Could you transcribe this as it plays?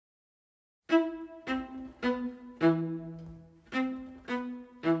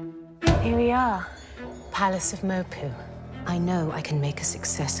Palace of Mopu. I know I can make a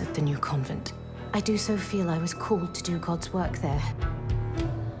success of the new convent. I do so feel I was called to do God's work there.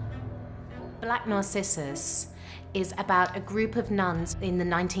 Black Narcissus is about a group of nuns in the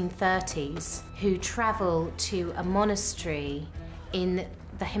 1930s who travel to a monastery in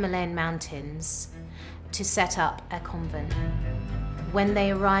the Himalayan mountains to set up a convent. When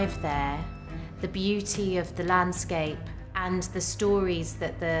they arrive there, the beauty of the landscape and the stories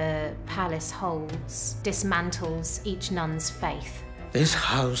that the palace holds dismantles each nun's faith. This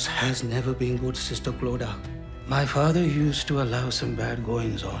house has never been good, Sister Clodagh. My father used to allow some bad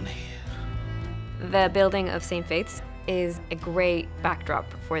goings on here. The building of St. Faith's is a great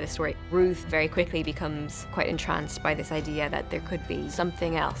backdrop for the story. Ruth very quickly becomes quite entranced by this idea that there could be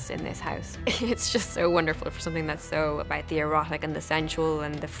something else in this house. It's just so wonderful for something that's so about the erotic and the sensual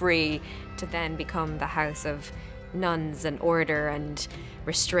and the free to then become the house of nuns and order and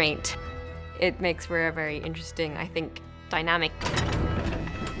restraint. It makes for a very interesting, I think, dynamic.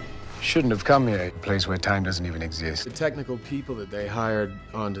 Shouldn't have come here, a place where time doesn't even exist. The technical people that they hired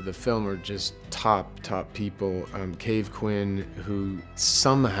onto the film are just top people. Cave Quinn, who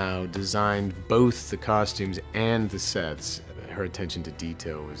somehow designed both the costumes and the sets. Her attention to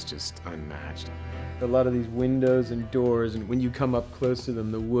detail was just unmatched. A lot of these windows and doors, and when you come up close to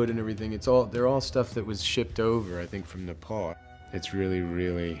them, the wood and everything, they're all stuff that was shipped over, I think, from Nepal. It's really,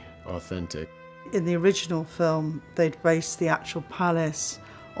 really authentic. In the original film, they'd based the actual palace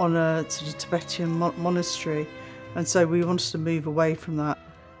on a sort of Tibetan monastery, and so we wanted to move away from that.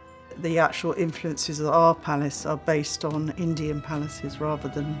 The actual influences of our palace are based on Indian palaces rather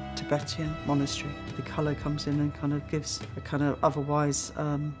than Tibetan monastery. The colour comes in and kind of gives a kind of otherwise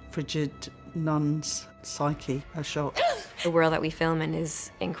frigid nun's psyche a shock. The world that we film in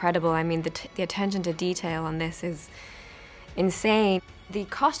is incredible. I mean, the attention to detail on this is insane. The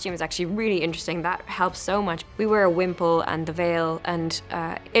costume is actually really interesting. That helps so much. We wear a wimple and the veil, and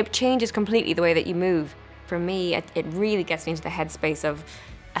it changes completely the way that you move. For me, it really gets me into the headspace of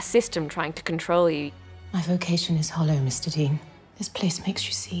a system trying to control you. My vocation is hollow, Mr. Dean. This place makes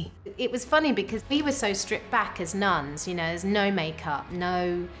you see. It was funny because we were so stripped back as nuns, you know, there's no makeup,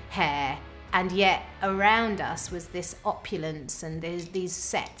 no hair, and yet around us was this opulence and there's these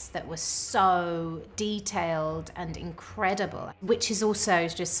sets that were so detailed and incredible, which is also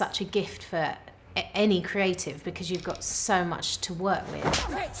just such a gift for any creative because you've got so much to work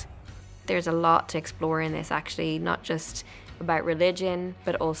with. There's a lot to explore in this, actually, not just about religion,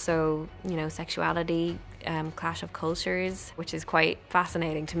 but also, you know, sexuality, clash of cultures, which is quite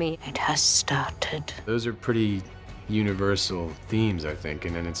fascinating to me. It has started. Those are pretty universal themes, I think,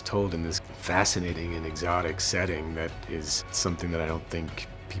 and then it's told in this fascinating and exotic setting that is something that I don't think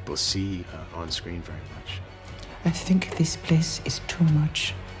people see on screen very much. I think this place is too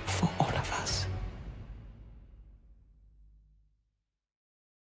much for all of us.